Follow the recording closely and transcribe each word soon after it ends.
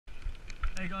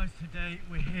Hey guys, today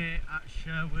we're here at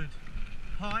Sherwood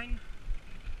Pine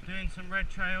doing some red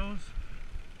trails.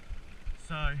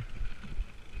 So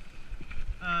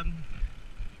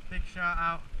big shout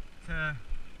out to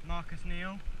Marcus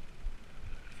Neal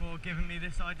for giving me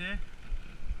this idea.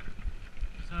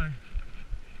 So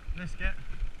let's get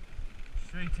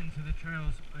straight into the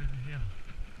trails over here.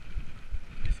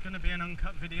 It's going to be an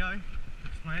uncut video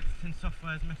because my editing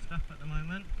software is messed up at the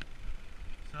moment.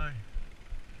 So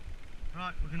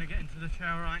right, we're going to get into the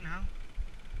trail right now.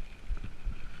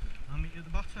 I'll meet you at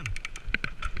the bottom.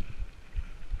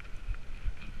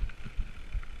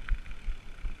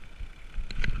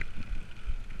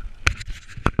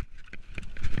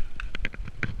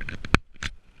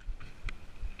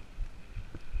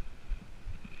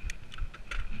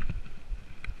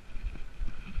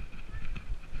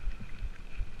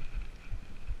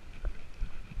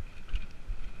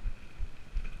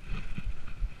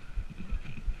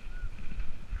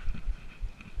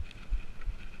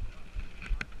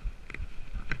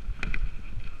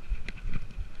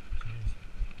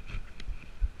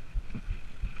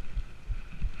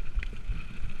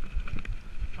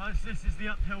 This is the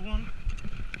uphill one.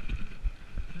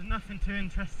 There's nothing too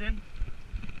interesting,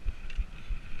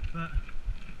 but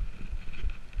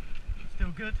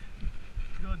still good.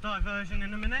 We've got a diversion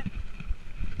in a minute.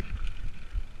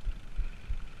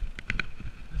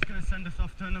 It's going to send us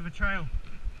off to another trail,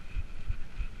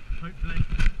 hopefully.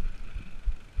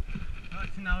 Right,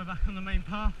 so now we're back on the main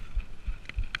path.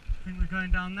 I think we're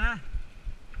going down there.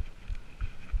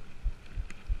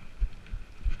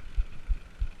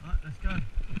 Right, let's go.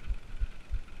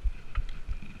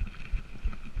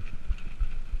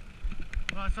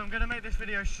 Right, so I'm going to make this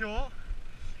video short.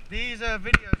 These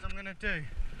videos I'm going to do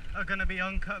are going to be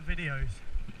uncut videos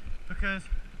because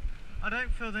I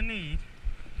don't feel the need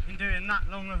in doing that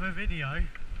long of a video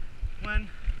when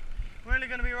we're only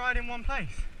going to be riding one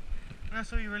place and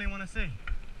that's all you really want to see.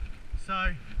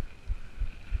 So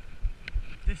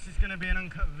this is going to be an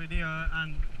uncut video,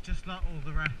 and just like all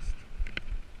the rest.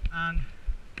 And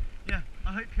yeah,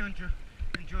 I hope you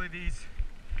enjoy these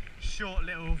short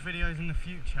little videos in the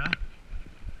future.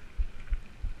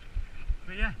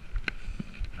 But yeah,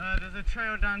 there's a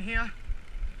trail down here,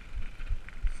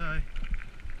 so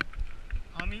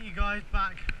I'll meet you guys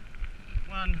back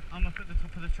when I'm up at the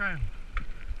top of the trail.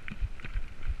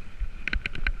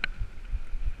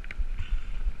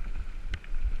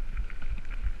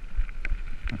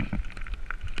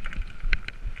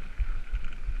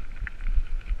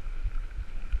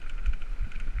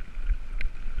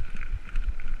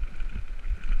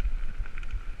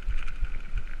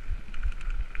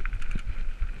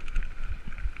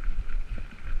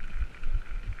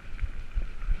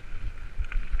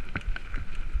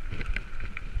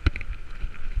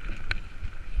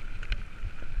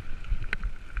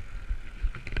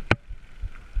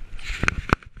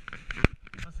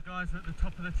 Guys, at the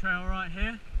top of the trail right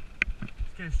here. Let's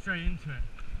go straight into it.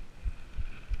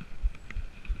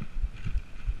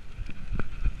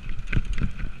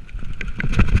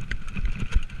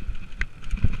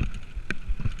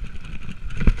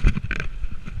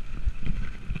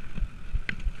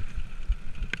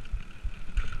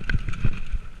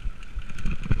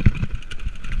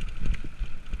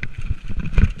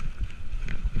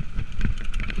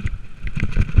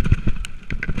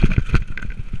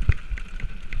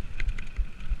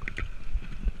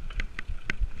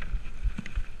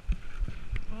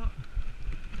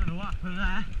 From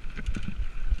there,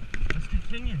 let's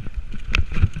continue.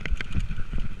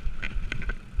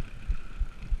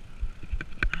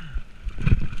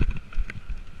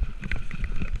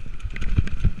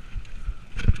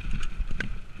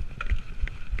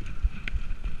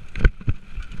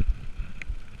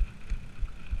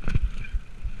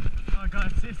 Alright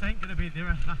guys, this ain't going to be the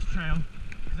last trail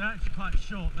because they're actually quite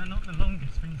short. They're not the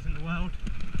longest things in the world.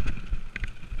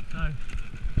 So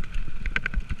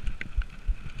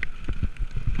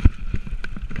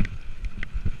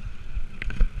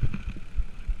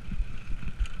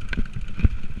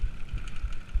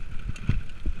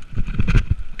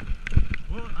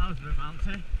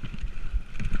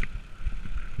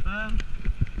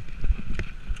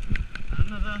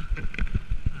another.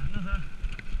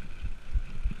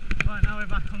 Right, now we're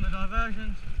back on the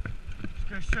diversions. Just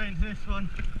go straight into this one.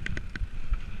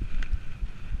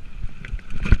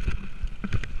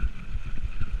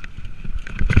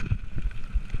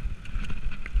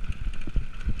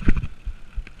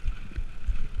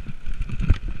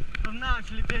 I've not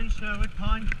actually been Sherwood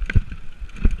Pine,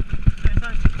 so it's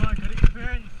actually quite a good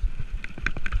experience.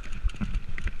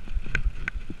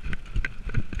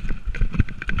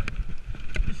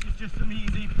 Just some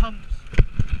easy pumps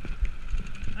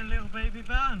baby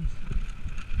berms.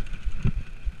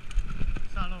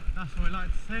 So look, that's what we like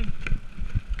to see.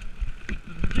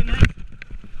 For the beginning.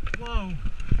 Whoa!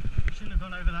 Shouldn't have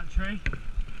gone over that tree.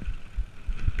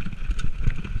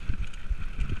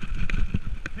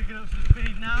 Picking up some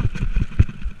speed now.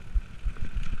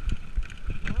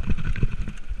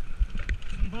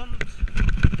 Some bumps.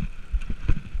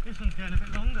 This one's getting a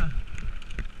bit longer.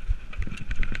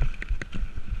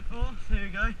 Oh, so here we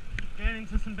go. Getting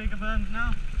into some bigger berms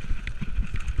now.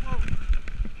 Whoa!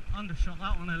 Undershot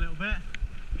that one a little bit.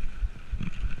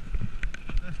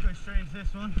 Let's go straight into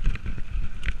this one.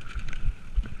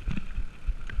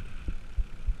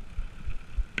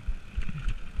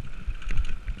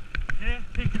 Here,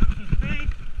 picking up some speed.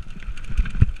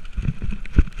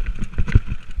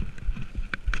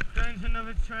 Going to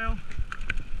another trail,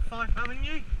 5th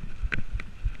Avenue.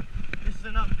 This is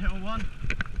an uphill one.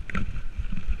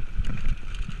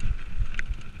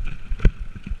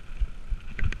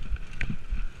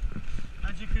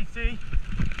 As you can see,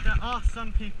 there are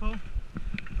some people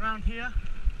around here.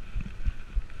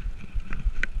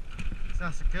 So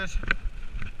that's good.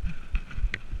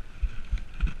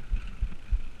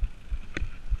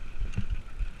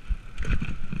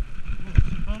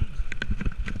 Some bumps.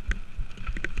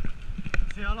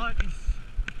 See, I like these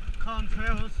calm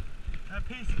trails at a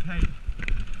piece of cake,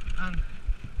 and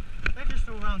they're just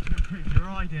all around to improve your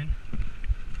riding.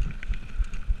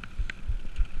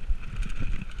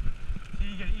 So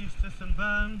you get used to some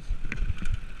berms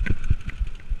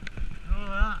and all of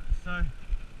that. So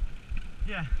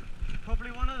yeah,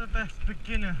 probably one of the best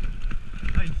beginner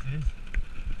places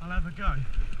I'll ever go.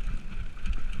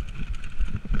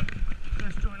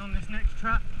 Let's join on this next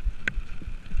track.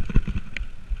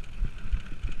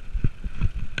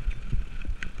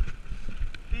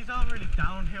 These aren't really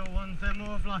downhill ones, they're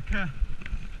more of like a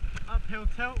uphill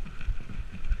tilt.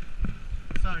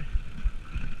 So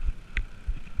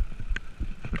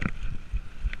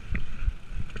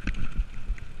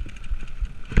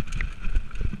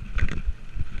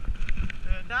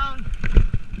down,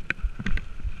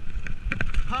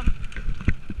 pump,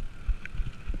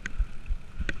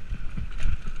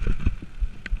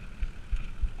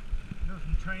 got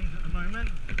some trains at the moment.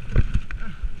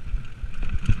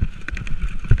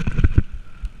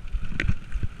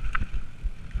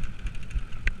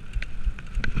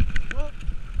 Whoop,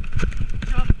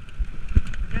 jump,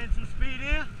 getting some speed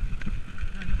here,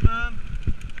 and the berm,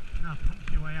 now pump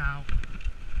your way out.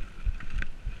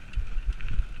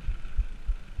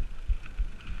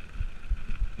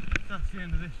 That's the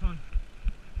end of this one.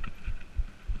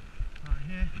 Right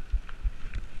here.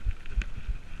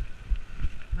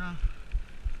 Now,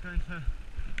 let's go into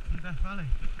some Death Valley.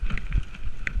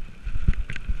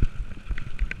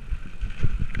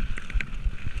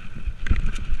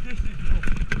 This is rough.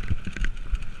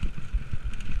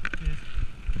 Cheers.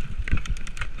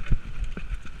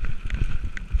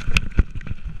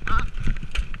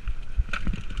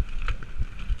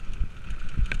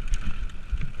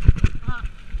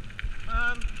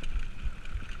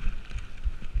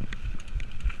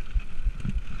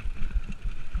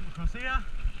 Here,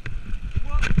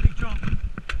 whoa, big drop.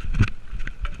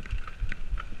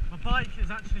 My bike is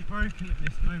actually broken at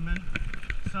this moment,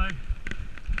 so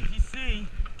if you see,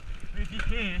 or if you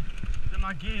hear that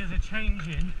my gears are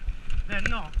changing, they're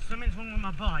not. Something's wrong with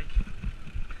my bike.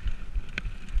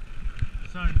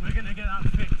 So we're going to get that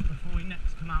fixed before we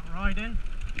next come out riding,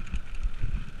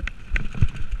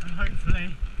 and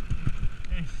hopefully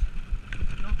it's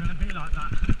not going to be like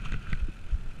that.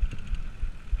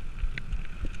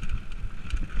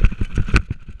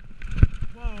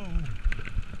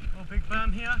 Big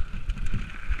berm here,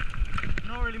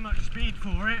 not really much speed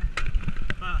for it,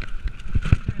 but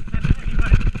I'm going to send it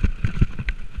anyway.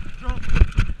 Drop.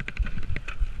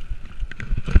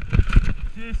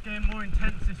 See, it's getting more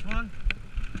intense, this one.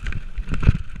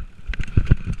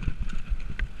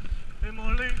 Bit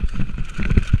more loops,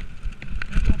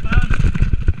 bit more berm,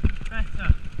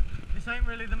 better. This ain't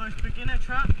really the most beginner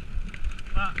track,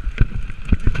 but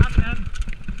we've had them.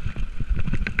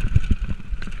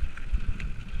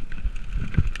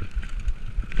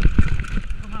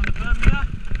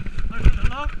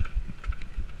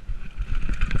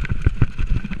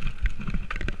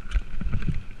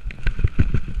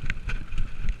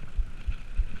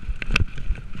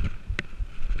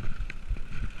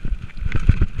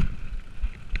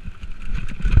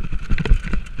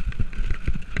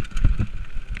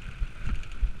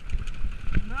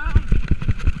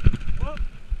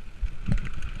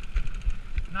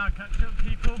 Now catch up,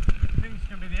 people. I think it's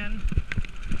going to be the end.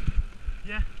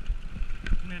 Yeah,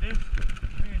 and it is.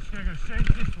 I think it's going to go straight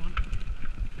to this one.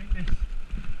 I think this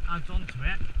adds on to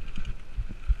it.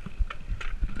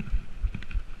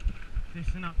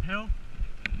 decent uphill,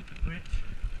 which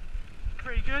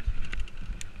pretty good.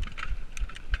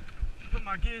 Put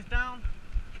my gears down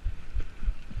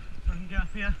so I can get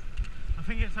up here. I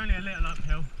think it's only a little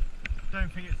uphill,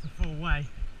 don't think it's the full way,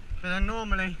 but then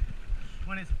normally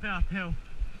when it's a bit uphill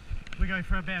we go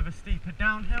for a bit of a steeper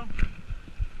downhill,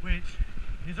 which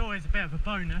is always a bit of a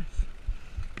bonus.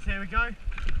 So here we go,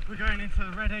 we're going into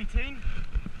the red 18.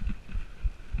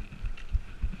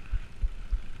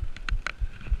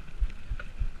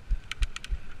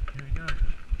 Here we go,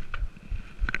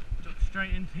 drop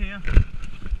straight into here,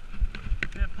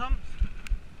 bit of pumps.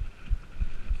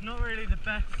 It's not really the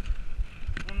best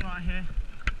one right here,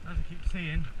 as I keep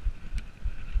seeing,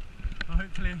 but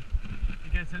hopefully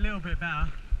it gets a little bit better.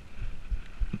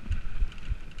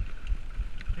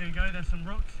 Here you go, there's some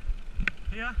rocks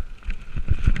here.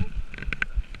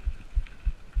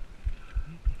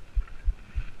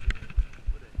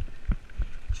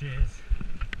 Cheers.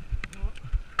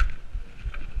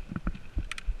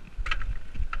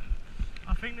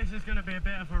 I think this is going to be a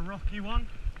bit of a rocky one,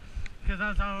 because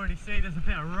as I already see there's a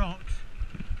bit of rocks.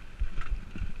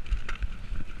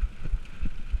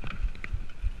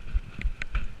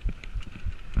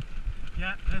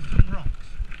 Yeah, there's some rocks.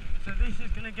 So this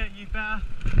is going to get you better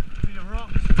through the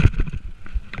rocks,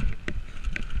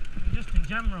 and just in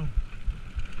general.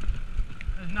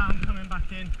 As now I'm coming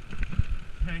back in.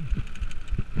 Okay.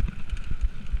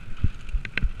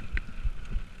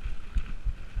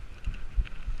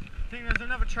 I think there's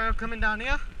another trail coming down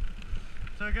here,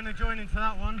 so we're going to join into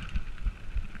that one.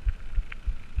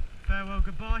 Farewell,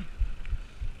 goodbye.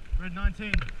 Red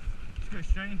 19. Let's go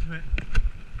straight into it.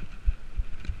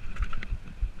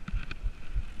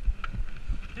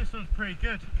 This one's pretty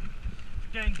good.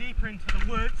 It's getting deeper into the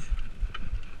woods,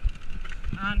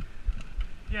 and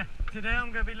yeah, today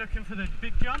I'm going to be looking for the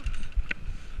big jumps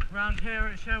around here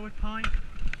at Sherwood Pine.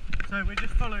 So we're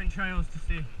just following trails to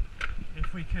see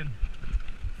if we can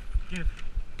give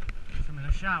something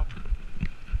a shout.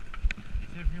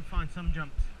 See if we can find some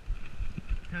jumps,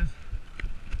 because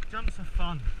jumps are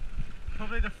fun.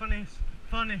 Probably the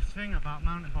funnest thing about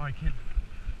mountain biking.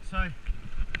 So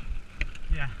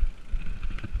yeah,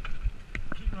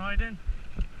 keep riding.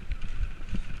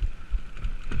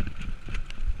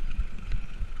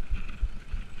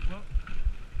 Whoa,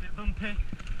 bit bumpy,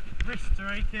 wrists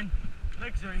are aching,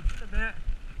 legs are aching a bit.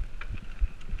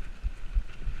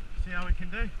 See how we can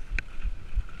do.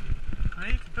 I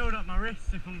need to build up my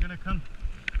wrists if I'm going to come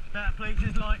better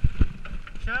places like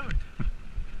Sherwood.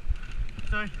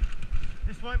 So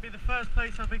this won't be the first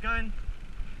place I'll be going.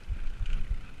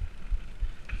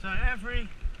 So every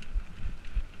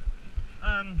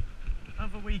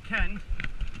other weekend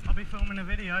I'll be filming a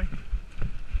video,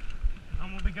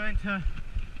 and we'll be going to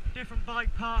different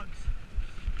bike parks.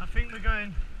 I think we're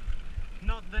going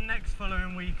not the next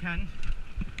following weekend,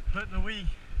 but the week.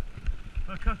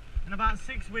 In about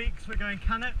 6 weeks we're going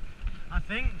Cannock, I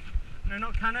think. No,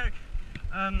 not Cannock,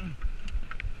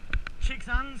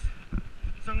 Chickshands.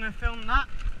 So I'm going to film that.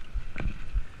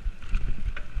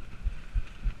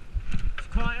 It's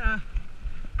quite a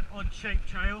odd shaped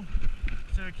trail,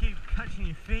 so keep catching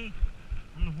your feet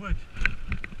on the wood.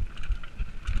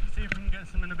 See if we can get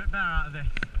something a bit better out of this.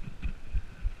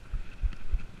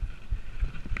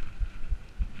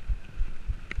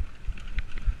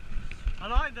 I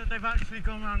like that they've actually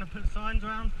gone around and put signs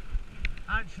around.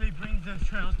 Actually brings those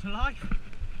trails to life.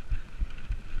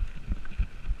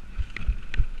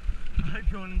 I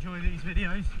hope you all enjoy these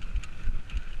videos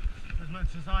as much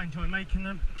as I enjoy making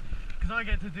them, because I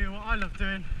get to do what I love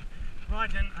doing,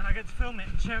 riding, and I get to film it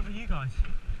and share it with you guys.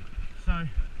 So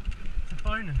it's a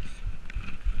bonus.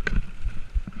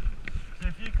 So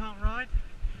if you can't ride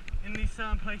in these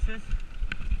certain places,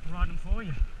 I'll ride them for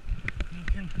you. You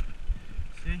can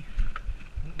see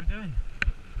what we're doing.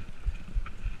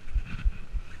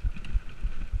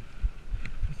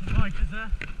 There's some bikers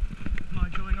there,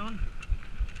 might join on.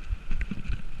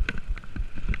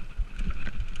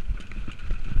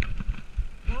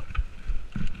 Whoop.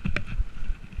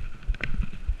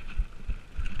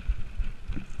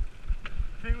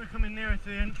 I think we're coming nearer to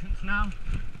the entrance now,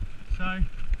 so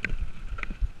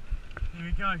here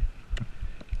we go.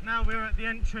 Now we're at the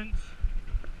entrance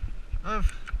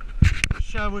of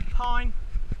Sherwood Pine,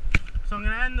 so I'm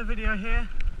going to end the video here.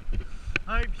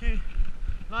 I hope you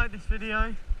like this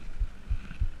video.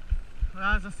 Well,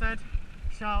 as I said,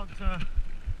 shout out to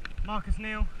Marcus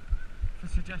Neal for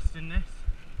suggesting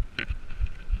this.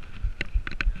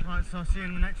 Right, so I'll see you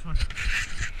in the next one.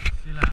 See you later.